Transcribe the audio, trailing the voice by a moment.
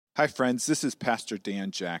Hi, friends. This is Pastor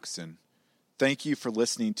Dan Jackson. Thank you for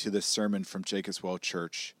listening to this sermon from Jacob's Well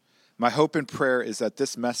Church. My hope and prayer is that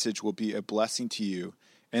this message will be a blessing to you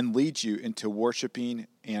and lead you into worshiping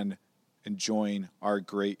and enjoying our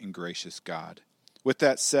great and gracious God. With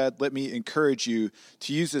that said, let me encourage you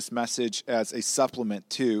to use this message as a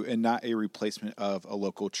supplement to and not a replacement of a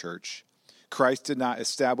local church. Christ did not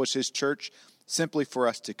establish his church simply for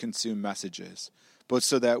us to consume messages, but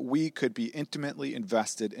so that we could be intimately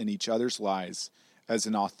invested in each other's lives as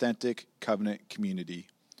an authentic covenant community.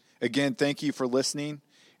 Again, thank you for listening,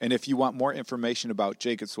 and if you want more information about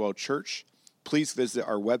Jacob's Well Church, please visit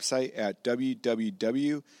our website at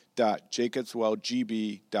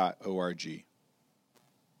www.jacobswellgb.org.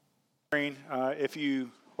 If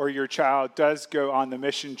you or your child does go on the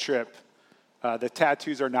mission trip, the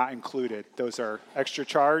tattoos are not included. Those are extra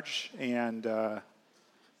charge, and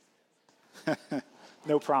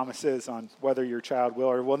no promises on whether your child will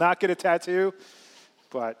or will not get a tattoo.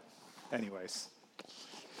 But anyways.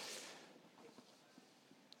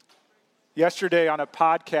 Yesterday on a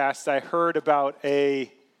podcast, I heard about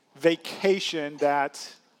a vacation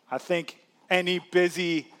that I think any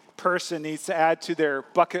busy person needs to add to their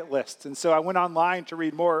bucket list. And so I went online to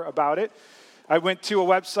read more about it. I went to a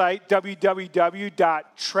website,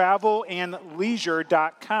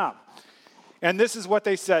 www.travelandleisure.com. And this is what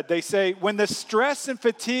they said. They say, when the stress and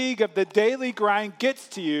fatigue of the daily grind gets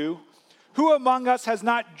to you, who among us has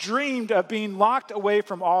not dreamed of being locked away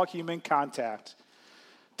from all human contact?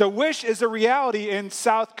 The wish is a reality in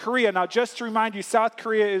South Korea. Now, just to remind you, South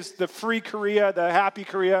Korea is the free Korea, the happy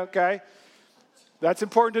Korea, okay? That's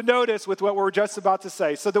important to notice with what we're just about to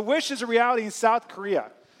say. So the wish is a reality in South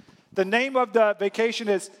Korea. The name of the vacation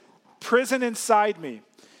is Prison Inside Me.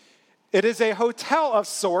 It is a hotel of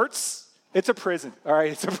sorts. It's a prison, all right?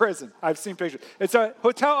 It's a prison. I've seen pictures. It's a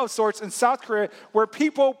hotel of sorts in South Korea where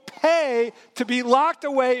people pay to be locked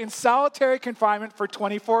away in solitary confinement for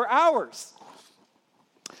 24 hours.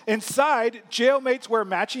 Inside, jailmates wear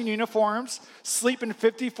matching uniforms, sleep in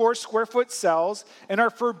 54-square-foot cells, and are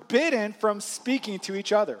forbidden from speaking to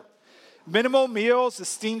each other. Minimal meals, a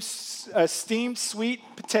steamed sweet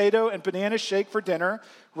potato and banana shake for dinner,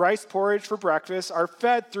 rice porridge for breakfast, are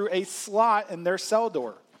fed through a slot in their cell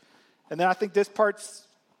door. And then I think this part's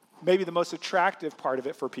maybe the most attractive part of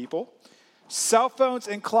it for people. Cell phones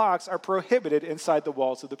and clocks are prohibited inside the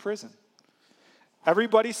walls of the prison.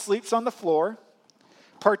 Everybody sleeps on the floor.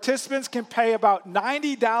 Participants can pay about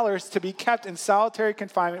 $90 to be kept in solitary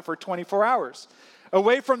confinement for 24 hours,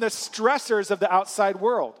 away from the stressors of the outside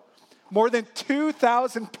world. More than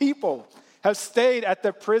 2,000 people have stayed at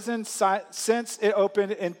the prison since it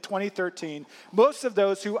opened in 2013. Most of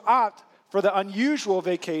those who opt for the unusual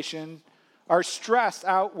vacation are stressed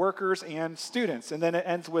out workers and students. And then it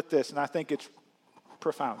ends with this, and I think it's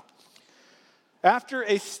profound. After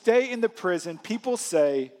a stay in the prison, people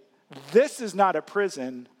say, this is not a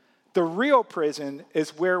prison. The real prison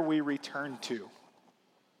is where we return to.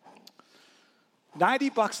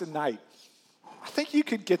 $90 a night. I think you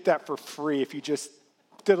could get that for free if you just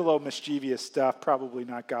did a little mischievous stuff, probably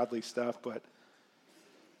not godly stuff, but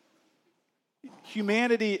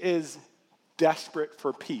humanity is desperate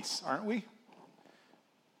for peace, aren't we?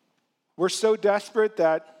 We're so desperate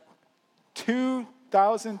that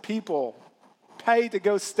 2,000 people pay to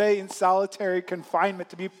go stay in solitary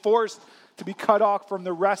confinement, to be forced to be cut off from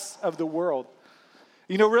the rest of the world.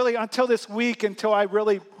 You know, really, until this week, until I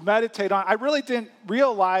really meditate on it, I really didn't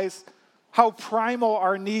realize how primal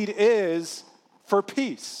our need is for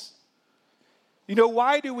peace. You know,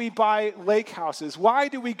 why do we buy lake houses? Why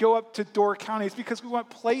do we go up to Door County? It's because we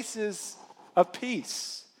want places of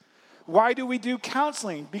peace. Why do we do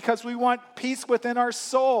counseling? Because we want peace within our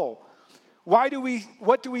soul. What do we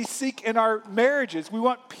seek in our marriages? We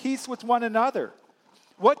want peace with one another.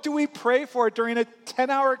 What do we pray for during a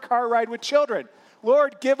 10-hour car ride with children?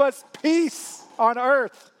 Lord, give us peace on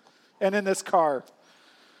earth and in this car.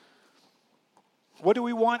 What do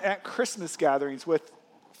we want at Christmas gatherings with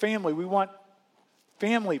family? We want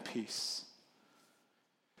family peace.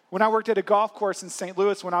 When I worked at a golf course in St.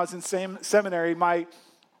 Louis when I was in seminary,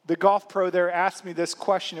 the golf pro there asked me this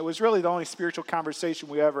question. It was really the only spiritual conversation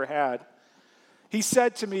we ever had. He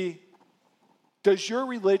said to me, does your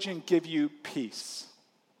religion give you peace?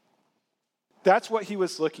 That's what he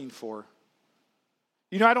was looking for.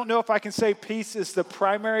 You know, I don't know if I can say peace is the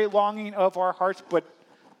primary longing of our hearts, but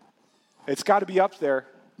it's got to be up there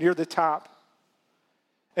near the top.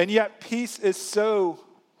 And yet peace is so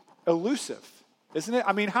elusive, isn't it?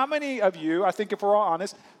 I mean, how many of you, I think if we're all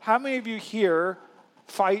honest, how many of you here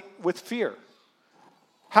fight with fear?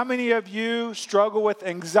 How many of you struggle with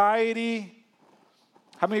anxiety?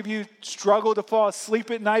 How many of you struggle to fall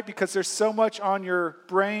asleep at night because there's so much on your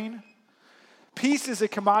brain? Peace is a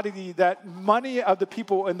commodity that many of the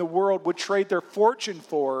people in the world would trade their fortune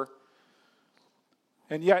for,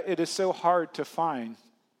 and yet it is so hard to find.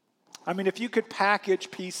 I mean, if you could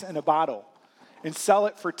package peace in a bottle and sell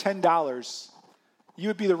it for $10, you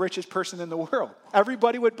would be the richest person in the world.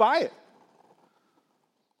 Everybody would buy it.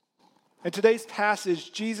 In today's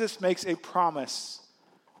passage, Jesus makes a promise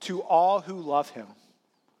to all who love him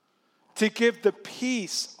to give the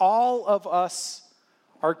peace all of us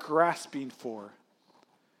are grasping for.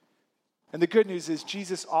 And the good news is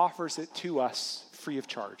Jesus offers it to us free of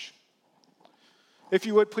charge. If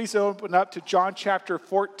you would, please open up to John chapter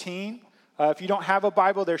 14. If you don't have a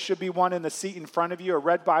Bible, there should be one in the seat in front of you, a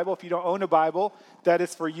red Bible. If you don't own a Bible, that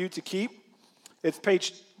is for you to keep.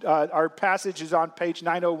 Our passage is on page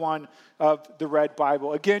 901 of the red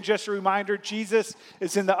Bible. Again, just a reminder, Jesus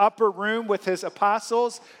is in the upper room with his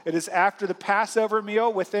apostles. It is after the Passover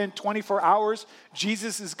meal. Within 24 hours,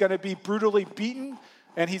 Jesus is going to be brutally beaten,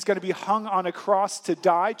 and he's going to be hung on a cross to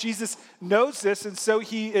die. Jesus knows this, and so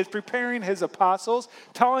he is preparing his apostles,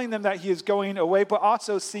 telling them that he is going away, but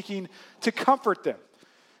also seeking to comfort them.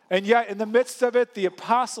 And yet, in the midst of it, the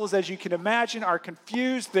apostles, as you can imagine, are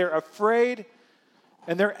confused, they're afraid,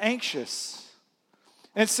 and they're anxious.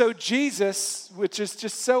 And so Jesus, which is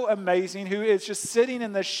just so amazing, who is just sitting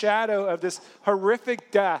in the shadow of this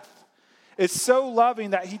horrific death, is so loving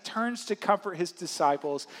that he turns to comfort his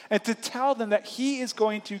disciples and to tell them that he is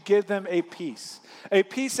going to give them a peace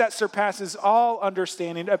that surpasses all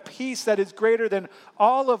understanding, a peace that is greater than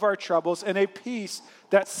all of our troubles, and a peace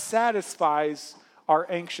that satisfies our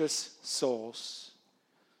anxious souls.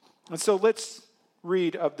 And so let's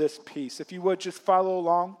read of this peace. If you would just follow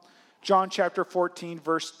along. John chapter 14,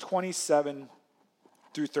 verse 27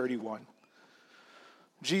 through 31.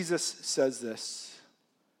 Jesus says this,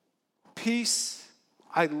 "Peace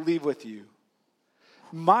I leave with you.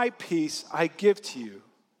 My peace I give to you.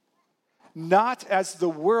 Not as the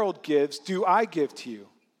world gives, do I give to you.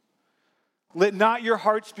 Let not your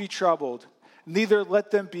hearts be troubled, neither let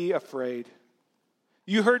them be afraid.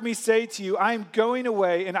 You heard me say to you, I am going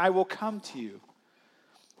away and I will come to you.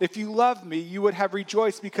 If you love me, you would have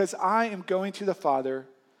rejoiced because I am going to the Father,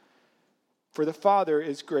 for the Father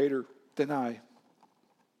is greater than I.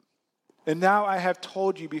 And now I have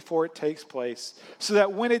told you before it takes place, so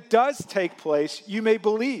that when it does take place, you may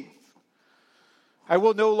believe. I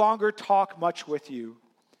will no longer talk much with you,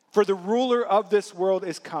 for the ruler of this world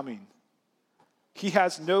is coming. He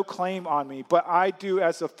has no claim on me, but I do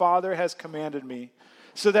as the Father has commanded me,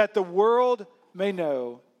 so that the world may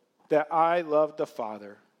know that I love the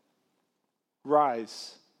Father.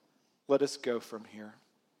 Rise, let us go from here."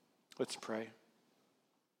 Let's pray.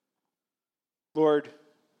 Lord,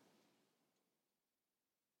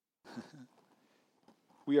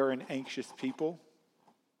 we are an anxious people.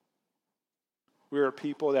 We are a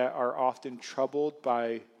people that are often troubled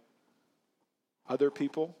by other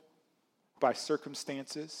people, by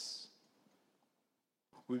circumstances.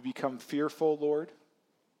 We become fearful, Lord.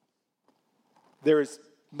 There is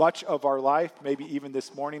much of our life, maybe even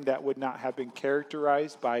this morning, that would not have been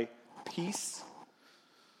characterized by peace.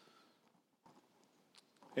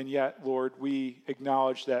 And yet, Lord, we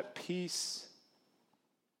acknowledge that peace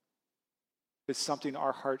is something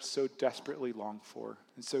our hearts so desperately long for.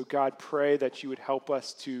 And so, God, pray that you would help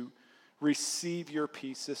us to receive your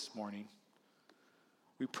peace this morning.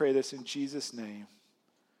 We pray this in Jesus' name.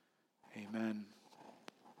 Amen.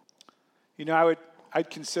 You know, I'd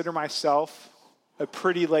consider myself a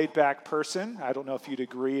pretty laid-back person. I don't know if you'd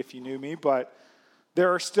agree if you knew me, but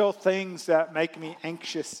there are still things that make me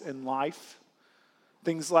anxious in life.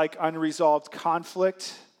 Things like unresolved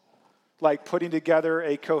conflict, like putting together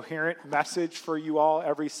a coherent message for you all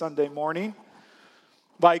every Sunday morning.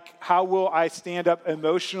 Like, how will I stand up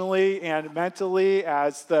emotionally and mentally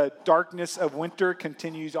as the darkness of winter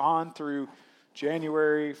continues on through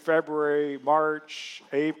January, February, March,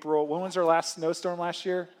 April. When was our last snowstorm last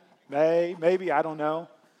year? May, maybe, I don't know.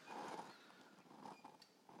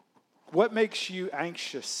 What makes you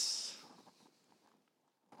anxious?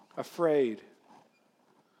 Afraid?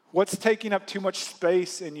 What's taking up too much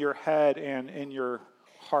space in your head and in your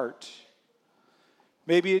heart?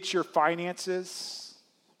 Maybe it's your finances.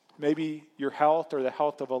 Maybe your health or the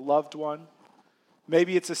health of a loved one.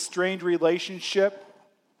 Maybe it's a strained relationship.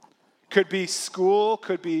 Could be school,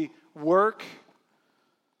 could be work.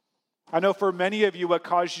 I know for many of you, what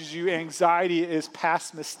causes you anxiety is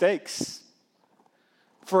past mistakes.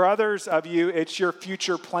 For others of you, it's your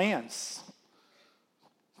future plans.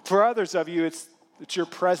 For others of you, it's your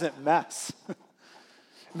present mess.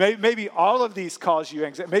 Maybe all of these cause you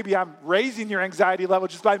anxiety. Maybe I'm raising your anxiety level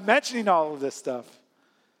just by mentioning all of this stuff.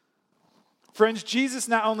 Friends, Jesus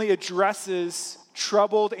not only addresses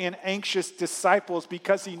troubled and anxious disciples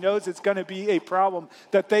because he knows it's going to be a problem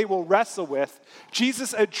that they will wrestle with.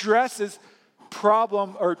 Jesus addresses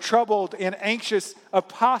troubled and anxious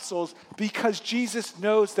apostles because Jesus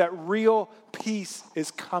knows that real peace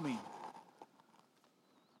is coming.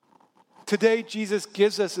 Today, Jesus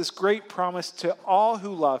gives us this great promise to all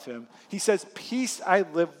who love him. He says, peace I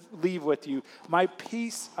leave with you. My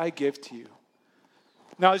peace I give to you.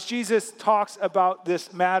 Now, as Jesus talks about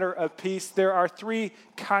this matter of peace, there are three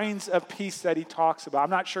kinds of peace that he talks about. I'm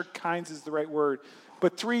not sure kinds is the right word,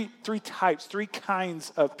 but three types, three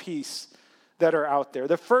kinds of peace that are out there.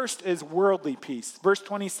 The first is worldly peace. Verse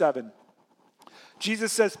 27,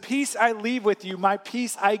 Jesus says, peace I leave with you, my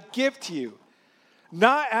peace I give to you.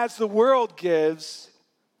 Not as the world gives,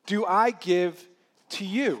 do I give to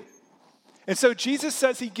you. And so Jesus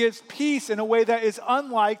says he gives peace in a way that is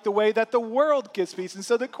unlike the way that the world gives peace. And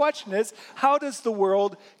so the question is, how does the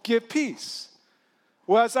world give peace?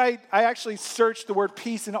 Well, as I actually searched the word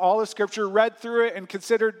peace in all of Scripture, read through it, and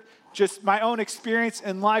considered just my own experience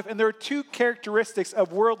in life, and there are two characteristics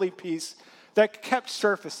of worldly peace that kept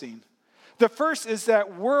surfacing. The first is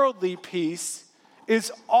that worldly peace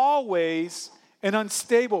is always an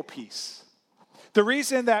unstable peace. The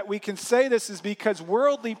reason that we can say this is because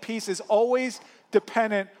worldly peace is always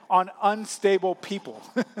dependent on unstable people.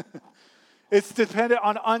 It's dependent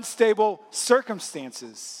on unstable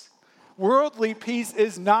circumstances. Worldly peace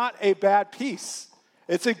is not a bad peace.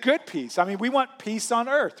 It's a good peace. I mean, we want peace on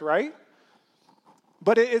earth, right?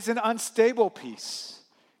 But it is an unstable peace.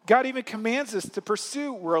 God even commands us to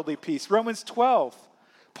pursue worldly peace. Romans 12,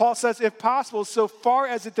 Paul says, if possible, so far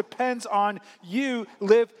as it depends on you,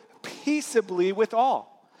 live peaceably with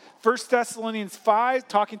all. 1 Thessalonians 5,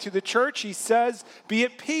 talking to the church, he says, be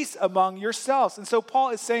at peace among yourselves. And so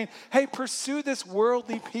Paul is saying, hey, pursue this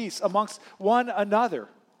worldly peace amongst one another.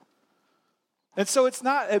 And so it's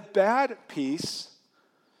not a bad peace,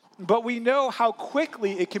 but we know how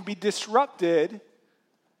quickly it can be disrupted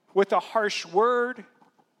with a harsh word,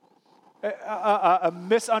 a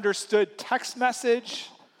misunderstood text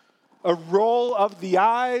message, a roll of the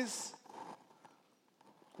eyes.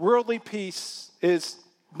 Worldly peace is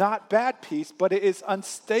not bad peace, but it is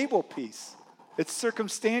unstable peace. It's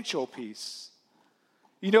circumstantial peace.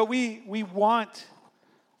 You know, we want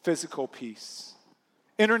physical peace.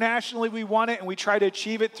 Internationally, we want it, and we try to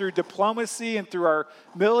achieve it through diplomacy and through our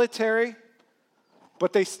military,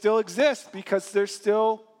 but they still exist because there's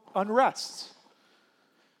still unrest.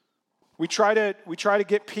 We try to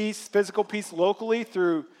get peace, physical peace locally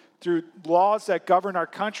through laws that govern our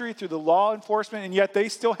country, through the law enforcement, and yet they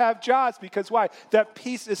still have jobs because why? That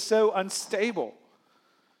peace is so unstable.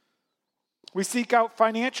 We seek out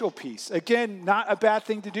financial peace. Again, not a bad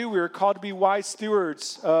thing to do. We are called to be wise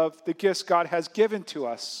stewards of the gifts God has given to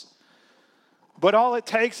us. But all it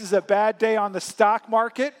takes is a bad day on the stock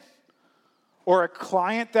market, or a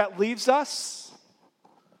client that leaves us,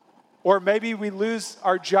 or maybe we lose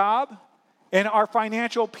our job, and our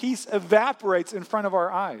financial peace evaporates in front of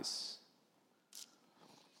our eyes.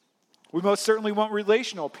 We most certainly want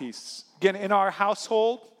relational peace. Again, in our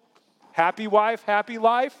household, happy wife, happy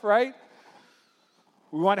life, right?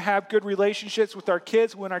 We want to have good relationships with our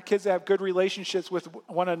kids. We want our kids to have good relationships with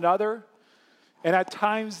one another. And at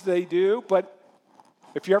times they do, but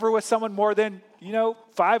if you're ever with someone more than,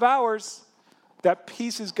 5 hours, that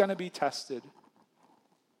peace is going to be tested.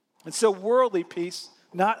 And so worldly peace,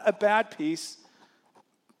 not a bad peace,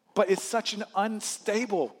 but it's such an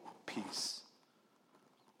unstable peace.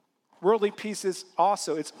 Worldly peace is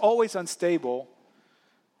also, it's always unstable,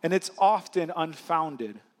 and it's often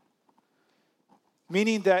unfounded,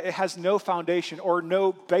 meaning that it has no foundation or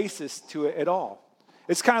no basis to it at all.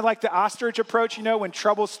 It's kind of like the ostrich approach, when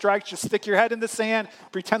trouble strikes, just stick your head in the sand,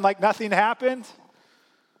 pretend like nothing happened.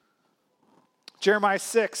 Jeremiah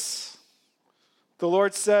 6, the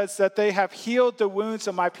Lord says that they have healed the wounds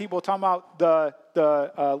of my people, talking about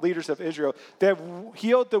the leaders of Israel. They have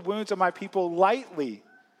healed the wounds of my people lightly,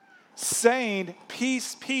 saying,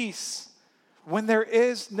 peace, peace, when there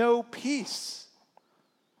is no peace.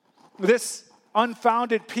 This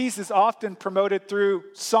unfounded peace is often promoted through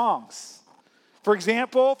songs. For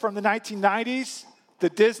example, from the 1990s, the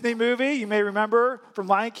Disney movie, you may remember from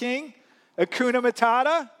Lion King, Hakuna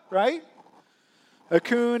Matata, right?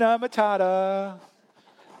 Hakuna Matata,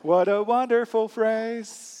 what a wonderful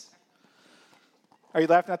phrase. Are you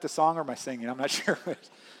laughing at the song or am I singing? I'm not sure.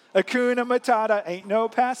 Hakuna Matata, ain't no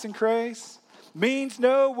passing craze, means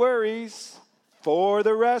no worries for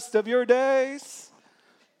the rest of your days.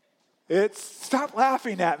 Stop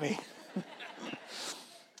laughing at me.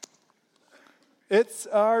 It's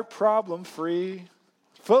our problem-free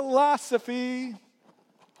philosophy.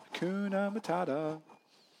 Hakuna Matata.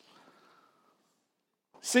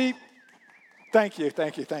 See, thank you.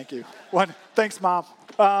 Thanks, Mom.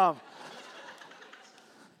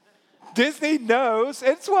 Disney knows,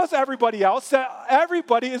 as well as everybody else, that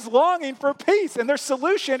everybody is longing for peace, and their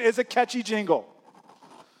solution is a catchy jingle.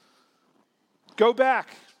 Go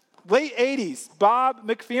back. Late 80s, Bob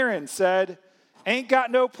McFerrin said, "Ain't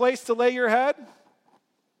got no place to lay your head?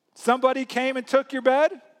 Somebody came and took your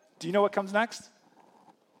bed?" Do you know what comes next?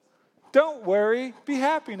 Don't worry, be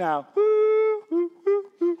happy now.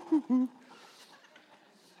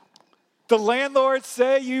 The landlord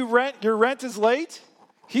say your rent is late?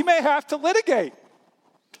 He may have to litigate.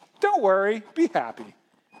 Don't worry, be happy.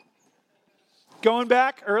 Going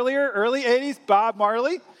back earlier, early 80s, Bob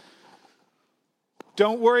Marley.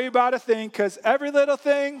 Don't worry about a thing, because every little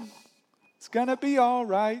thing is going to be all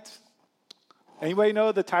right. Anybody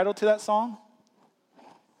know the title to that song?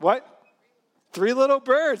 What? Three Little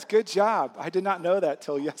Birds. Good job. I did not know that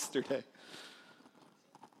till yesterday.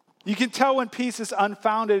 You can tell when peace is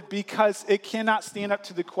unfounded because it cannot stand up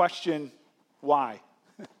to the question, why?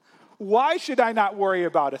 Why should I not worry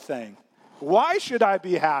about a thing? Why should I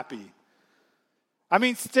be happy? I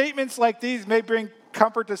mean, statements like these may bring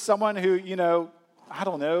comfort to someone who,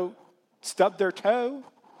 stubbed their toe.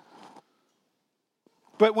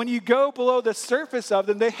 But when you go below the surface of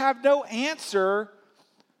them, they have no answer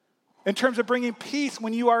in terms of bringing peace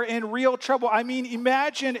when you are in real trouble. I mean,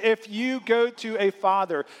 imagine if you go to a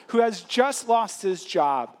father who has just lost his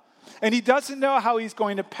job, and he doesn't know how he's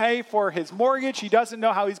going to pay for his mortgage. He doesn't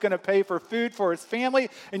know how he's going to pay for food for his family.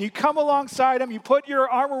 And you come alongside him, you put your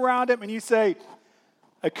arm around him, and you say,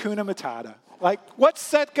 Hakuna Matata. Like, what's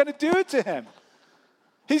that going to do to him?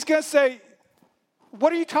 He's going to say,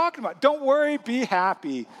 what are you talking about? Don't worry, be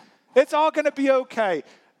happy. It's all going to be okay.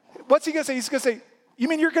 What's he going to say? He's going to say, you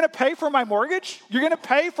mean you're going to pay for my mortgage? You're going to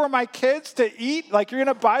pay for my kids to eat? Like you're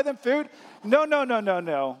going to buy them food?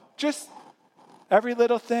 No. Just every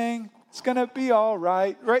little thing, it's going to be all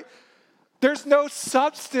right, right? There's no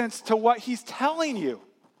substance to what he's telling you.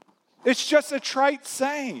 It's just a trite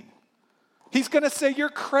saying. He's going to say, you're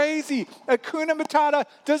crazy. Hakuna Matata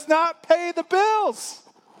does not pay the bills.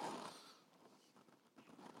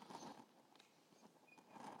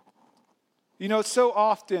 So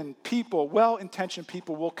often people, well-intentioned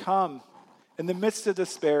people, will come in the midst of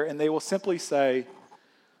despair and they will simply say,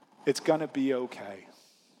 it's going to be okay.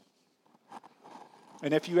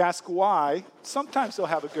 And if you ask why, sometimes they'll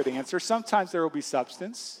have a good answer. Sometimes there will be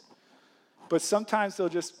substance. But sometimes they'll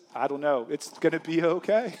just, it's going to be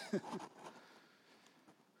okay.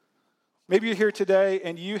 Maybe you're here today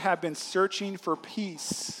and you have been searching for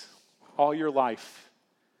peace all your life.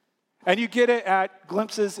 And you get it at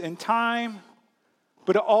glimpses in time,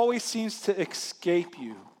 but it always seems to escape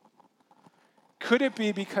you. Could it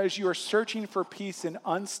be because you are searching for peace in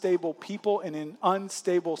unstable people and in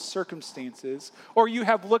unstable circumstances? Or you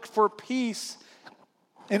have looked for peace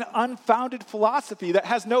in unfounded philosophy that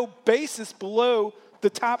has no basis below the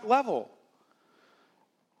top level?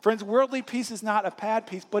 Friends, worldly peace is not a bad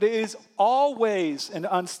peace, but it is always an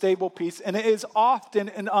unstable peace, and it is often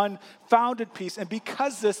an unfounded peace. And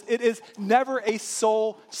because this, it is never a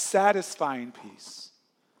soul-satisfying peace.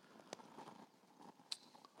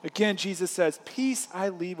 Again, Jesus says, peace I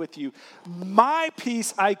leave with you. My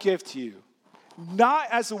peace I give to you. Not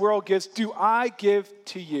as the world gives, do I give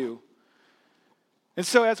to you. And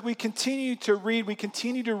so as we continue to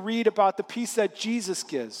read about the peace that Jesus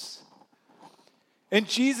gives. And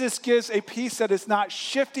Jesus gives a peace that is not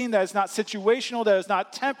shifting, that is not situational, that is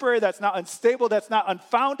not temporary, that's not unstable, that's not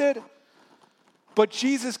unfounded. But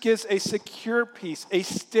Jesus gives a secure peace, a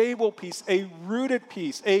stable peace, a rooted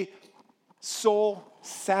peace, a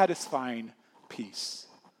soul-satisfying peace.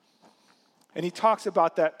 And he talks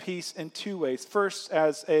about that peace in two ways. First,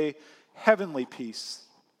 as a heavenly peace.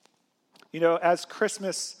 As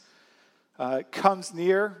Christmas comes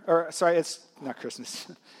near, it's not Christmas.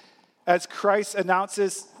 As Christ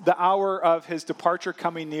announces the hour of his departure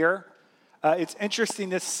coming near, it's interesting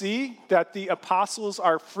to see that the apostles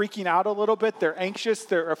are freaking out a little bit. They're anxious,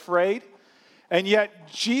 they're afraid. And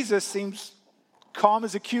yet Jesus seems calm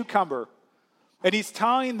as a cucumber. And he's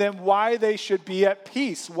telling them why they should be at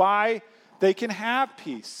peace, why they can have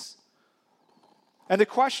peace. And the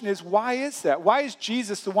question is, why is that? Why is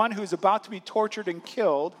Jesus, the one who's about to be tortured and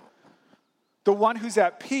killed, the one who's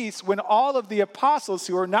at peace when all of the apostles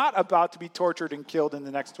who are not about to be tortured and killed in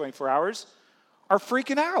the next 24 hours are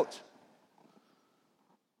freaking out?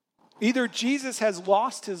 Either Jesus has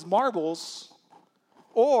lost his marbles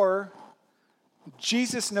or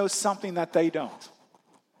Jesus knows something that they don't.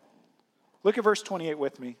 Look at verse 28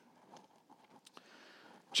 with me.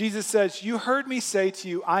 Jesus says, "You heard me say to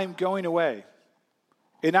you, I am going away,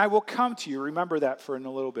 and I will come to you." Remember that for in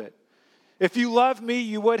a little bit. "If you love me,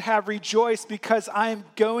 you would have rejoiced because I am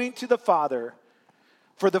going to the Father,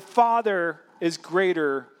 for the Father is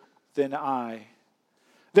greater than I."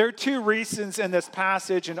 There are two reasons in this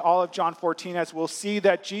passage in all of John 14, as we'll see,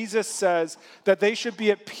 that Jesus says that they should be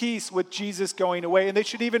at peace with Jesus going away, and they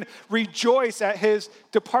should even rejoice at his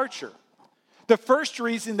departure. The first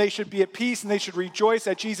reason they should be at peace and they should rejoice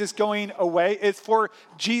at Jesus going away is for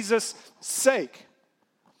Jesus' sake.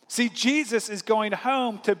 See, Jesus is going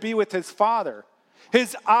home to be with his Father.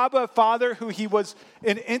 His Abba Father, who he was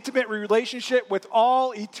in intimate relationship with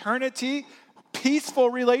all eternity, peaceful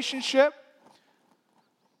relationship.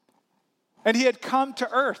 And he had come to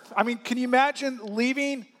earth. I mean, can you imagine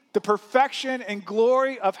leaving the perfection and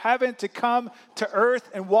glory of heaven to come to earth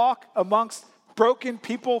and walk amongst broken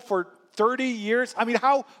people for 30 years? I mean,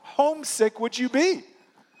 how homesick would you be?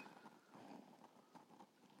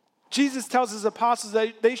 Jesus tells his apostles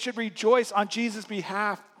that they should rejoice on Jesus'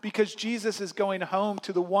 behalf because Jesus is going home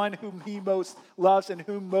to the one whom he most loves and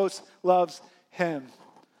whom most loves him.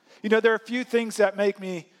 You know, there are a few things that make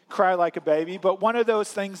me cry like a baby, but one of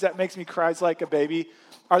those things that makes me cry like a baby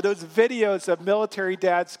are those videos of military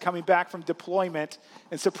dads coming back from deployment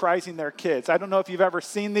and surprising their kids. I don't know if you've ever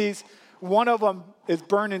seen these. One of them is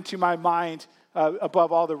burned into my mind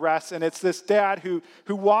above all the rest, and it's this dad who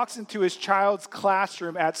walks into his child's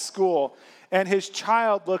classroom at school, and his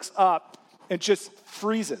child looks up and just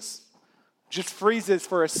freezes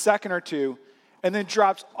for a second or two, and then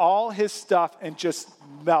drops all his stuff and just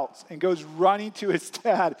melts and goes running to his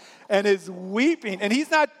dad and is weeping. And he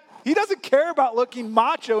doesn't care about looking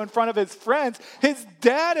macho in front of his friends. His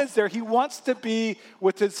dad is there. He wants to be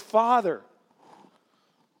with his father.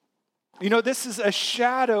 You know, this is a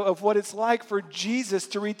shadow of what it's like for Jesus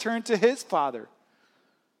to return to his Father.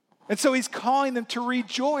 And so he's calling them to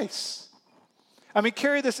rejoice. I mean,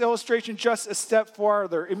 carry this illustration just a step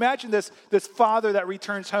farther. Imagine this father that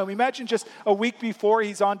returns home. Imagine just a week before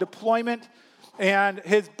he's on deployment and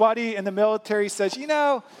his buddy in the military says, you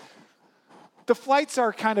know, the flights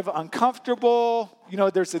are kind of uncomfortable. You know,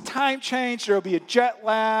 there's a time change. There'll be a jet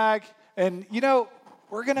lag. And, you know,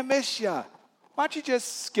 we're going to miss you. Why don't you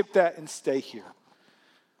just skip that and stay here?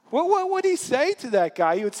 Well, what would he say to that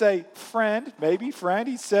guy? He would say, friend, maybe friend.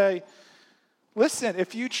 He'd say, listen,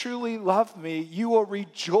 if you truly love me, you will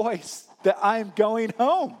rejoice that I am going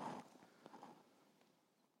home.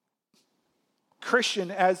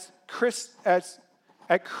 Christian, at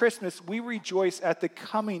Christmas, we rejoice at the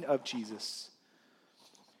coming of Jesus.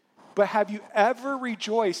 But have you ever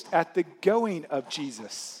rejoiced at the going of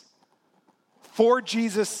Jesus for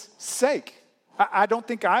Jesus' sake? I don't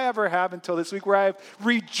think I ever have until this week, where I have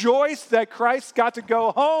rejoiced that Christ got to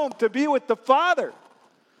go home to be with the Father.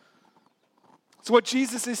 It's what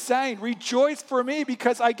Jesus is saying. Rejoice for me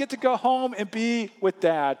because I get to go home and be with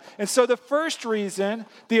Dad. And so the first reason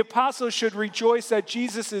the apostles should rejoice that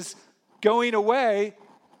Jesus is going away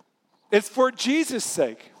is for Jesus'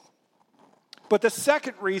 sake. But the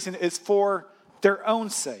second reason is for their own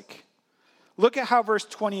sake. Look at how verse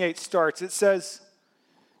 28 starts. It says,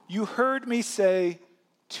 "You heard me say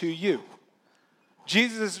to you."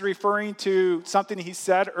 Jesus is referring to something he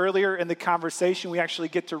said earlier in the conversation. We actually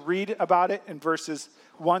get to read about it in verses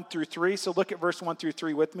 1 through 3. So look at verse 1 through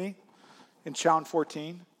 3 with me in John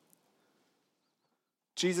 14.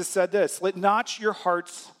 Jesus said this, "Let not your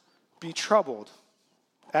hearts be troubled,"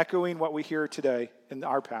 echoing what we hear today in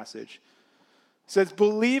our passage. It says,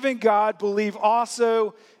 "Believe in God, believe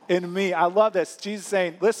also in me." I love this. Jesus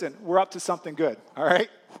saying, listen, we're up to something good, all right?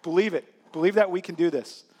 Believe it. Believe that we can do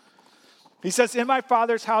this. He says, "In my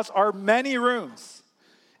Father's house are many rooms.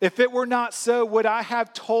 If it were not so, would I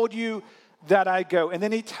have told you that I go?" And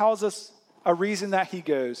then he tells us a reason that he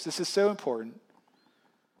goes. This is so important.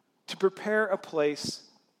 "To prepare a place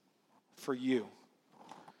for you.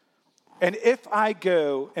 And if I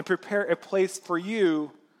go and prepare a place for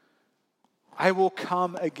you, I will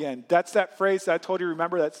come again." That's that phrase that I told you,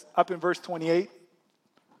 remember, that's up in verse 28.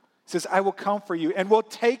 It says, "I will come for you and will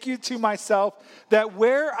take you to myself, that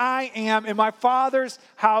where I am in my Father's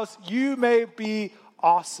house, you may be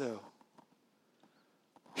also."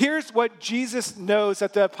 Here's what Jesus knows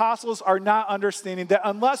that the apostles are not understanding, that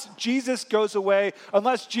unless Jesus goes away,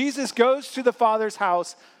 unless Jesus goes to the Father's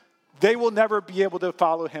house, they will never be able to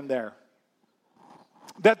follow him there.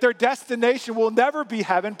 That their destination will never be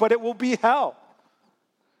heaven, but it will be hell.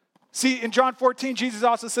 See, in John 14, Jesus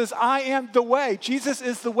also says, I am the way. Jesus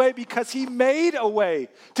is the way because he made a way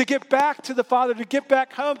to get back to the Father, to get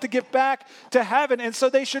back home, to get back to heaven. And so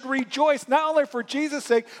they should rejoice, not only for Jesus'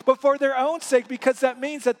 sake, but for their own sake, because that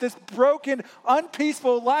means that this broken,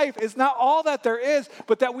 unpeaceful life is not all that there is,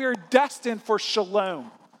 but that we are destined for shalom,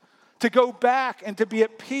 to go back and to be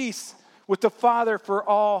at peace with the Father for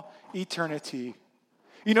all eternity.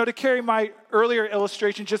 You know, to carry my earlier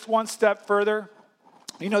illustration just one step further,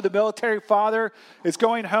 you know, the military father is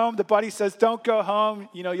going home. The buddy says, don't go home.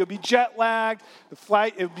 You know, you'll be jet lagged. The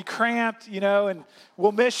flight, it'll be cramped, you know, and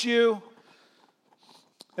we'll miss you.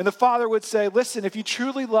 And the father would say, listen, if you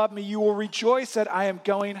truly love me, you will rejoice that I am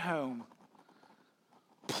going home.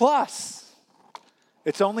 Plus,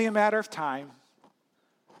 it's only a matter of time.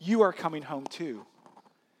 You are coming home too.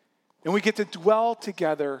 And we get to dwell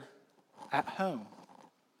together at home.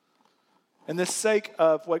 And the sake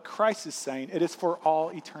of what Christ is saying, it is for all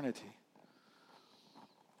eternity.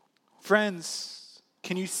 Friends,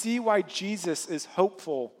 can you see why Jesus is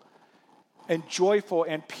hopeful and joyful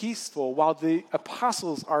and peaceful while the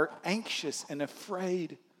apostles are anxious and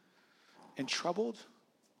afraid and troubled?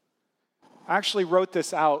 I actually wrote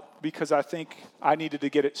this out because I think I needed to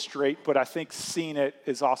get it straight, but I think seeing it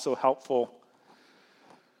is also helpful.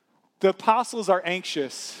 The apostles are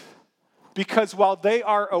anxious because while they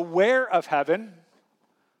are aware of heaven,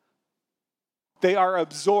 they are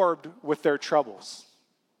absorbed with their troubles.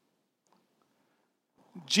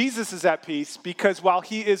 Jesus is at peace because while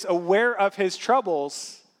he is aware of his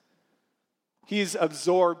troubles, he is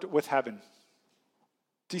absorbed with heaven.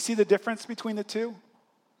 Do you see the difference between the two?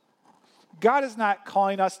 God is not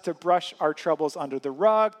calling us to brush our troubles under the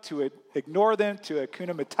rug, to ignore them, to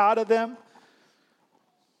hakuna matata them.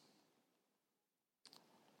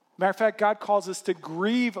 Matter of fact, God calls us to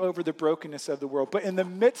grieve over the brokenness of the world. But in the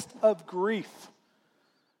midst of grief,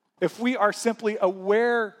 if we are simply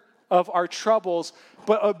aware of our troubles,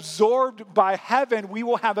 but absorbed by heaven, we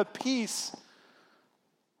will have a peace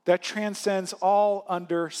that transcends all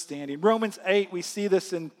understanding. Romans 8, we see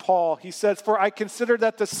this in Paul. He says, for I consider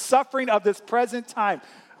that the suffering of this present time,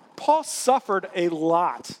 Paul suffered a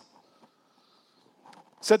lot.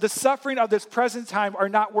 Said the suffering of this present time are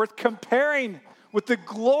not worth comparing with the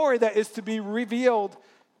glory that is to be revealed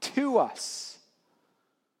to us.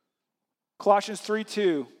 Colossians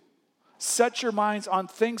 3:2, set your minds on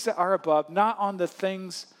things that are above, not on the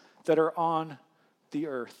things that are on the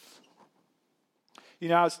earth. You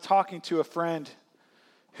know, I was talking to a friend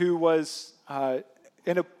who was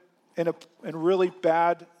in a really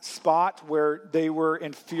bad spot where they were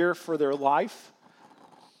in fear for their life.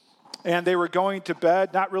 And they were going to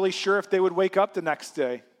bed, not really sure if they would wake up the next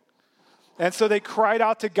day. And so they cried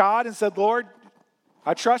out to God and said, Lord,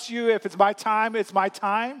 I trust you. If it's my time, it's my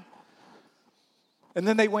time. And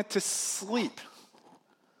then they went to sleep.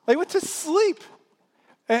 They went to sleep.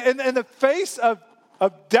 And in the face of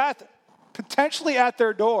death potentially at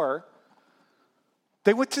their door,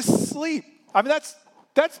 they went to sleep. I mean,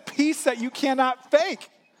 that's peace that you cannot fake.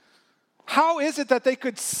 How is it that they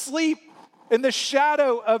could sleep in the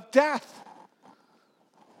shadow of death?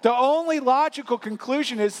 The only logical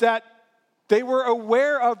conclusion is that they were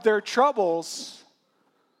aware of their troubles,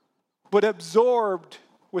 but absorbed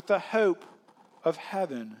with the hope of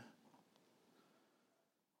heaven.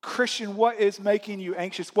 Christian, what is making you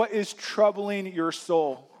anxious? What is troubling your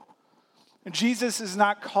soul? And Jesus is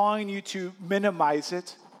not calling you to minimize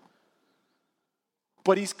it,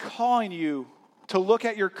 but he's calling you to look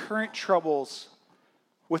at your current troubles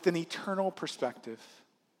with an eternal perspective.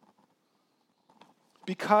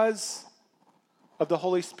 Because of the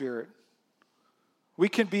Holy Spirit, we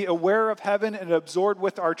can be aware of heaven and absorbed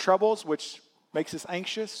with our troubles, which makes us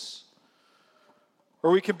anxious. Or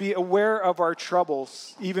we can be aware of our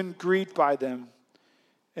troubles, even grieved by them,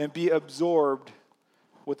 and be absorbed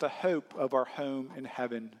with the hope of our home in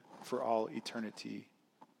heaven for all eternity,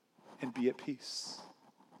 and be at peace.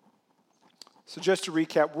 So just to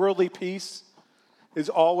recap, worldly peace is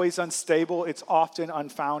always unstable. It's often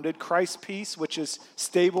unfounded. Christ's peace, which is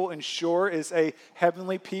stable and sure, is a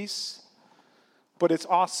heavenly peace, but it's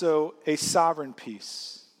also a sovereign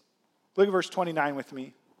peace. Look at verse 29 with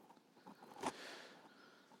me.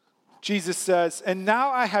 Jesus says, and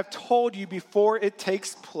now I have told you before it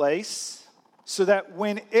takes place, so that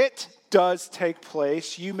when it does take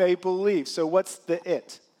place, you may believe. So what's the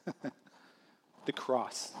it? The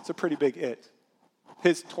cross. It's a pretty big it.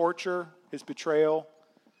 His torture, his betrayal,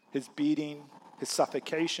 his beating, his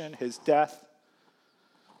suffocation, his death.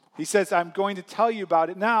 He says, I'm going to tell you about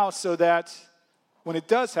it now so that when it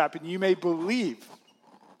does happen, you may believe.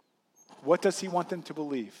 What does he want them to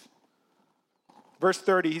believe? Verse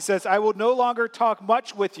 30, he says, I will no longer talk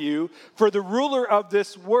much with you, for the ruler of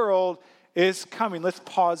this world is coming. Let's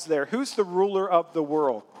pause there. Who's the ruler of the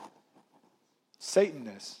world? Satan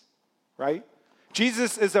is, right?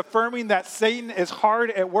 Jesus is affirming that Satan is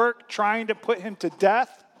hard at work trying to put him to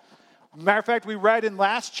death. Matter of fact, we read in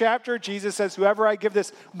last chapter, Jesus says, whoever I give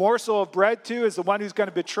this morsel of bread to is the one who's going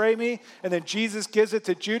to betray me. And then Jesus gives it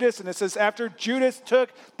to Judas. And it says, after Judas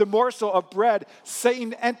took the morsel of bread,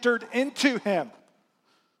 Satan entered into him.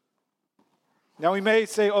 Now we may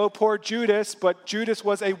say, oh, poor Judas, but Judas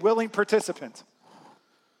was a willing participant.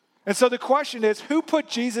 And so the question is, who put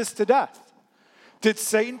Jesus to death? Did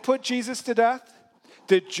Satan put Jesus to death?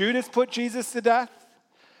 Did Judas put Jesus to death?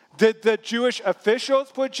 Did the Jewish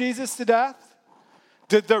officials put Jesus to death?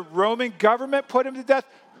 Did the Roman government put him to death?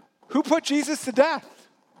 Who put Jesus to death?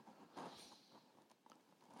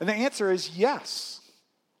 And the answer is yes.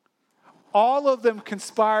 All of them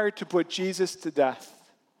conspired to put Jesus to death.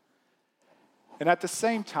 And at the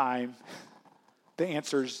same time, the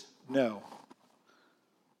answer is no.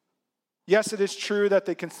 Yes, it is true that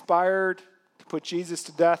they conspired to put Jesus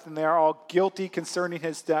to death, and they are all guilty concerning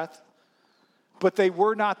his death. But they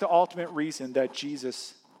were not the ultimate reason that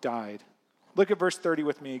Jesus died. Look at verse 30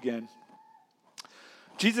 with me again.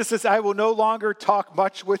 Jesus says, I will no longer talk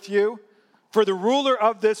much with you, for the ruler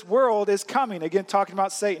of this world is coming. Again, talking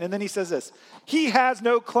about Satan. And then he says this, he has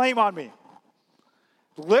no claim on me.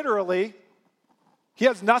 Literally, he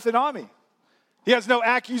has nothing on me. He has no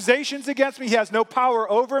accusations against me. He has no power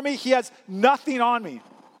over me. He has nothing on me.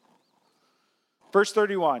 Verse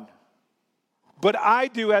 31. But I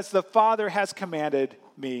do as the Father has commanded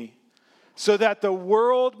me, so that the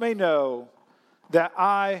world may know that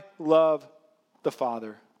I love the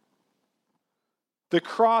Father. The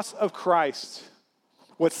cross of Christ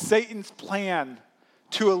was Satan's plan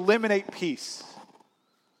to eliminate peace.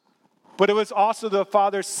 But it was also the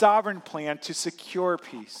Father's sovereign plan to secure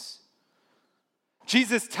peace.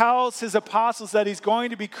 Jesus tells his apostles that he's going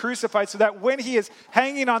to be crucified so that when he is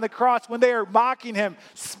hanging on the cross, when they are mocking him,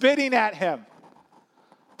 spitting at him,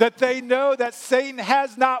 that they know that Satan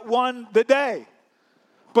has not won the day,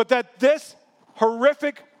 but that this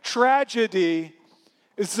horrific tragedy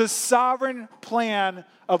is the sovereign plan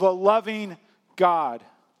of a loving God.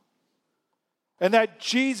 And that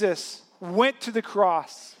Jesus went to the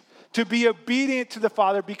cross to be obedient to the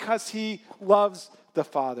Father because he loves the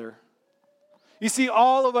Father. You see,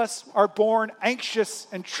 all of us are born anxious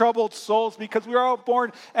and troubled souls because we are all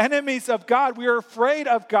born enemies of God. We are afraid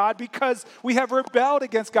of God because we have rebelled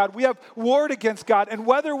against God. We have warred against God. And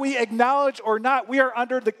whether we acknowledge or not, we are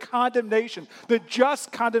under the condemnation, the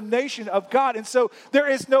just condemnation of God. And so there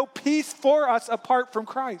is no peace for us apart from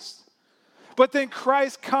Christ. But then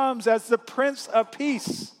Christ comes as the Prince of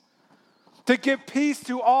Peace to give peace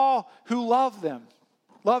to all who love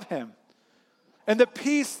him. And the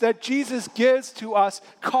peace that Jesus gives to us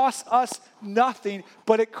costs us nothing,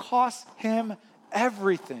 but it costs him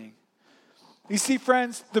everything. You see,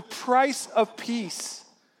 friends, the price of peace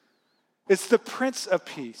is the Prince of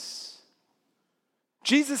Peace.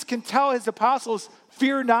 Jesus can tell his apostles,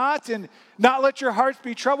 fear not and not let your hearts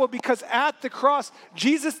be troubled, because at the cross,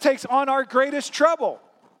 Jesus takes on our greatest trouble.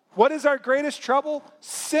 What is our greatest trouble?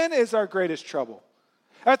 Sin is our greatest trouble.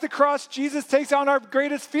 At the cross, Jesus takes on our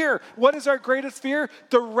greatest fear. What is our greatest fear?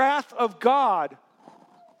 The wrath of God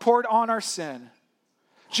poured on our sin.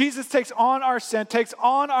 Jesus takes on our sin, takes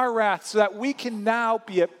on our wrath, so that we can now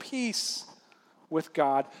be at peace with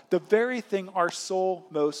God, the very thing our soul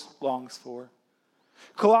most longs for.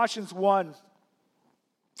 Colossians 1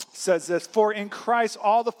 says this, for in Christ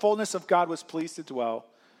all the fullness of God was pleased to dwell,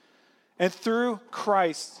 and through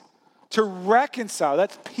Christ to reconcile,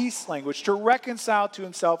 that's peace language, to reconcile to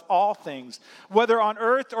himself all things, whether on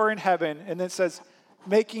earth or in heaven. And then it says,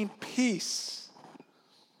 making peace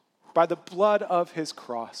by the blood of his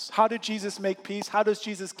cross. How did Jesus make peace? How does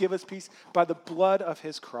Jesus give us peace? By the blood of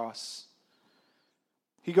his cross.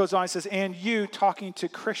 He goes on and says, and you, talking to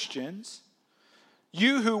Christians,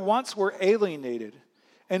 you who once were alienated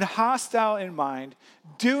and hostile in mind,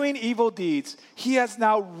 doing evil deeds, he has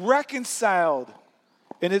now reconciled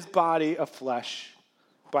in his body of flesh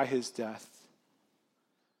by his death.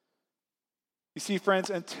 You see,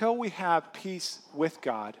 friends, until we have peace with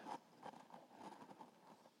God,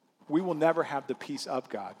 we will never have the peace of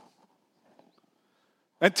God.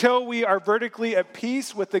 Until we are vertically at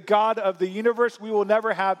peace with the God of the universe, we will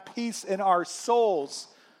never have peace in our souls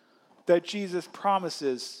that Jesus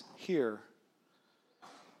promises here.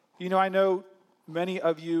 You know, I know many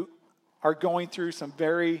of you are going through some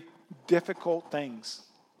very difficult things.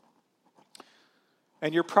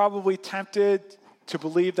 And you're probably tempted to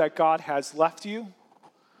believe that God has left you,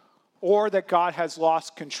 or that God has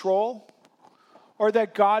lost control, or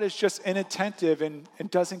that God is just inattentive and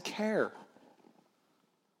doesn't care.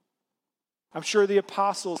 I'm sure the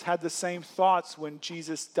apostles had the same thoughts when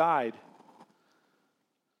Jesus died.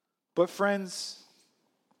 But friends,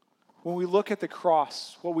 when we look at the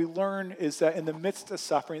cross, what we learn is that in the midst of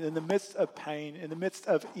suffering, in the midst of pain, in the midst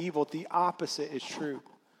of evil, the opposite is true.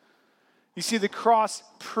 You see, the cross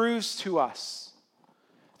proves to us,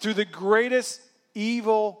 through the greatest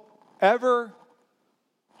evil ever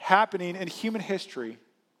happening in human history,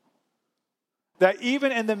 that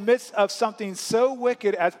even in the midst of something so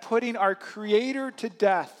wicked as putting our Creator to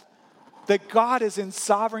death, that God is in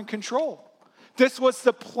sovereign control. This was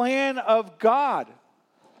the plan of God.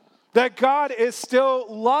 That God is still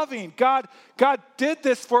loving. God did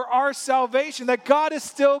this for our salvation. That God is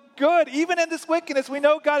still good. Even in this wickedness, we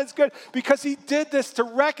know God is good because he did this to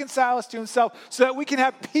reconcile us to himself so that we can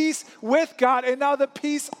have peace with God and now the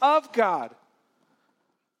peace of God.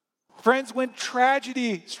 Friends, when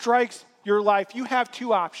tragedy strikes your life, you have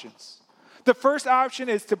two options. The first option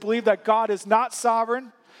is to believe that God is not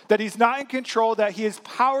sovereign, that he's not in control, that he is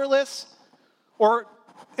powerless or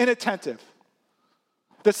inattentive.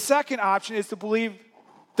 The second option is to believe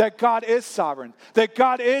that God is sovereign, that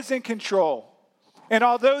God is in control. And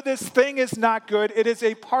although this thing is not good, it is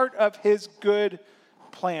a part of his good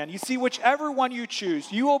plan. You see, whichever one you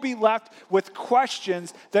choose, you will be left with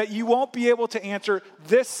questions that you won't be able to answer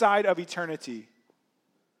this side of eternity.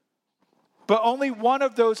 But only one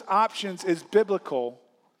of those options is biblical,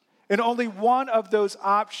 and only one of those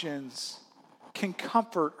options can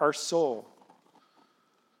comfort our soul.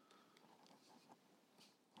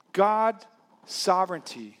 God's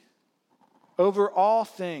sovereignty over all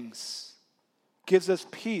things gives us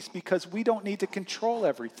peace because we don't need to control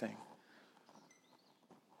everything.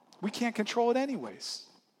 We can't control it anyways.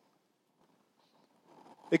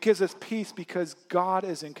 It gives us peace because God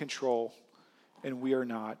is in control and we are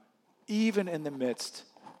not, even in the midst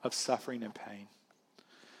of suffering and pain.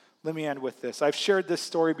 Let me end with this. I've shared this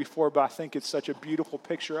story before, but I think it's such a beautiful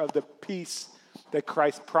picture of the peace that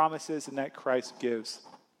Christ promises and that Christ gives.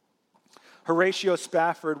 Horatio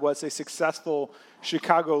Spafford was a successful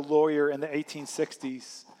Chicago lawyer in the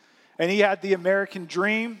 1860s. And he had the American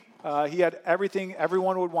dream. He had everything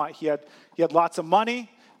everyone would want. He had lots of money.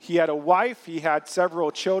 He had a wife. He had several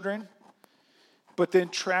children. But then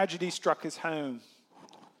tragedy struck his home.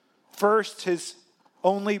 First, his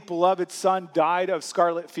only beloved son died of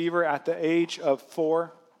scarlet fever at the age of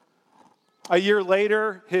 4. A year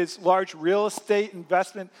later, his large real estate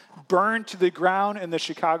investment burned to the ground in the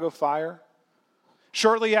Chicago fire.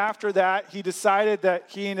 Shortly after that, he decided that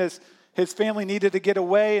he and his family needed to get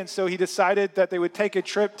away, and so he decided that they would take a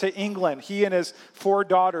trip to England, he and his 4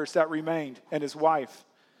 daughters that remained, and his wife.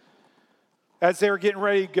 As they were getting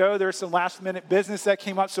ready to go, there was some last-minute business that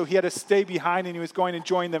came up, so he had to stay behind, and he was going to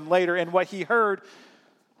join them later. And what he heard,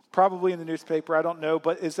 probably in the newspaper, I don't know,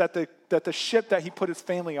 but is that the ship that he put his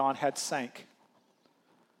family on had sank.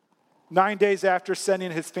 9 days after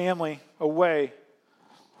sending his family away,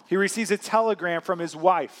 he receives a telegram from his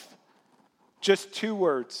wife. Just 2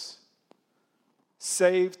 words.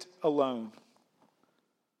 Saved alone.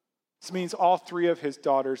 This means all 3 of his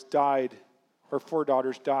daughters died, or 4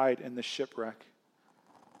 daughters died in the shipwreck.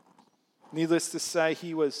 Needless to say,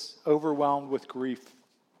 he was overwhelmed with grief.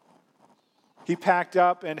 He packed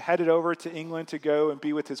up and headed over to England to go and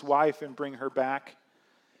be with his wife and bring her back.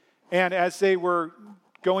 And as they were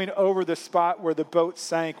going over the spot where the boat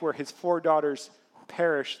sank, where his 4 daughters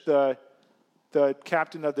perished, the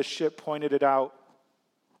captain of the ship pointed it out.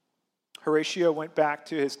 Horatio went back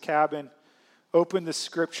to his cabin, opened the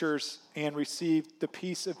scriptures, and received the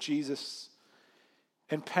peace of Jesus,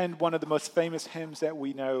 and penned one of the most famous hymns that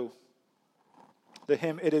we know, the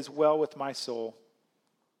hymn, "It Is Well With My Soul."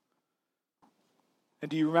 And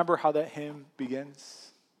do you remember how that hymn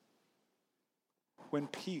begins? When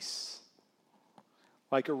peace,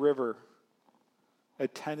 like a river,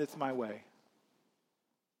 attendeth my way.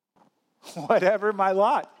 Whatever my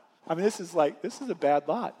lot. I mean, this is a bad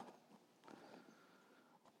lot.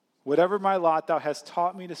 Whatever my lot, thou hast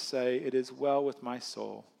taught me to say, it is well with my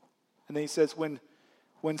soul. And then he says, when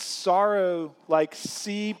sorrow like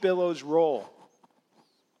sea billows roll.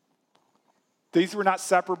 These were not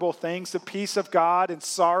separable things, the peace of God and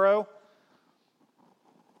sorrow.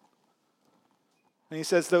 And he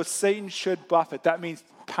says, though Satan should buffet, that means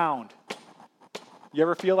pound. You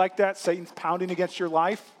ever feel like that? Satan's pounding against your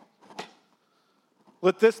life?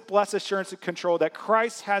 Let this blessed assurance and control that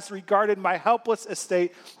Christ has regarded my helpless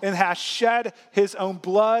estate and has shed his own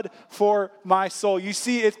blood for my soul. You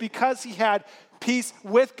see, it's because he had peace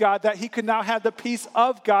with God, that he could now have the peace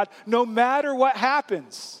of God no matter what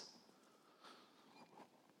happens.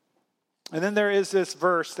 And then there is this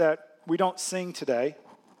verse that we don't sing today.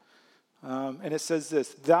 And it says this,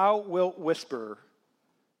 thou wilt whisper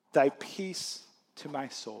thy peace to my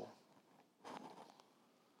soul.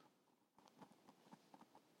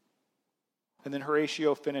 And then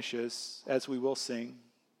Horatio finishes, as we will sing.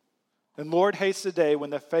 And Lord, haste the day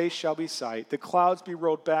when the face shall be sight, the clouds be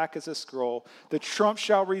rolled back as a scroll, the trump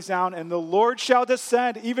shall resound, and the Lord shall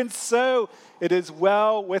descend. Even so, it is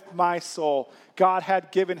well with my soul. God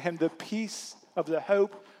had given him the peace of the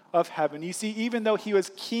hope of heaven. You see, even though he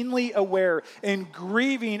was keenly aware and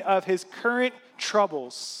grieving of his current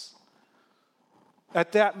troubles,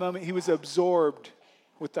 at that moment he was absorbed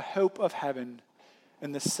with the hope of heaven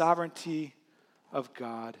and the sovereignty of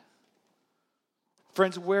God.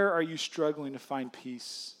 Friends, where are you struggling to find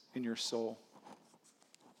peace in your soul?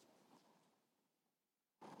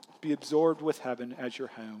 Be absorbed with heaven as your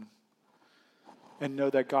home and know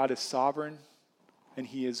that God is sovereign and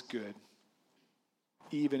he is good,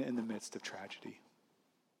 even in the midst of tragedy.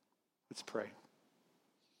 Let's pray.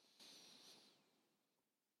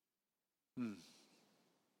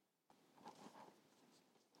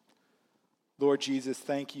 Lord Jesus,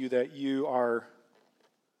 thank you that you are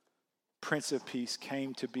Prince of Peace,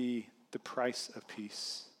 came to be the price of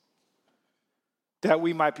peace, that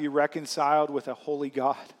we might be reconciled with a holy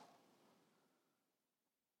God,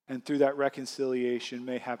 and through that reconciliation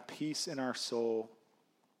may have peace in our soul,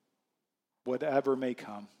 whatever may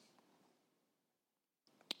come.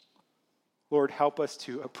 Lord, help us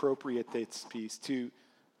to appropriate this peace, to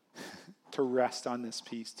rest on this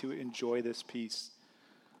peace, to enjoy this peace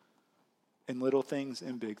in little things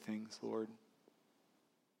and big things, Lord.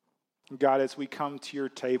 God, as we come to your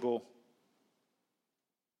table,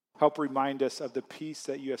 help remind us of the peace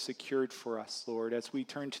that you have secured for us, Lord. As we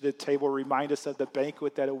turn to the table, remind us of the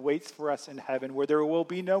banquet that awaits for us in heaven, where there will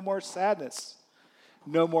be no more sadness,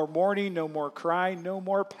 no more mourning, no more crying, no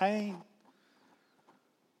more pain.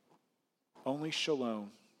 Only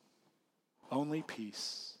shalom, only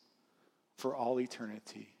peace for all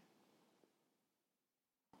eternity.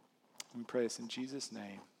 We pray this in Jesus'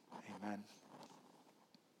 name. Amen.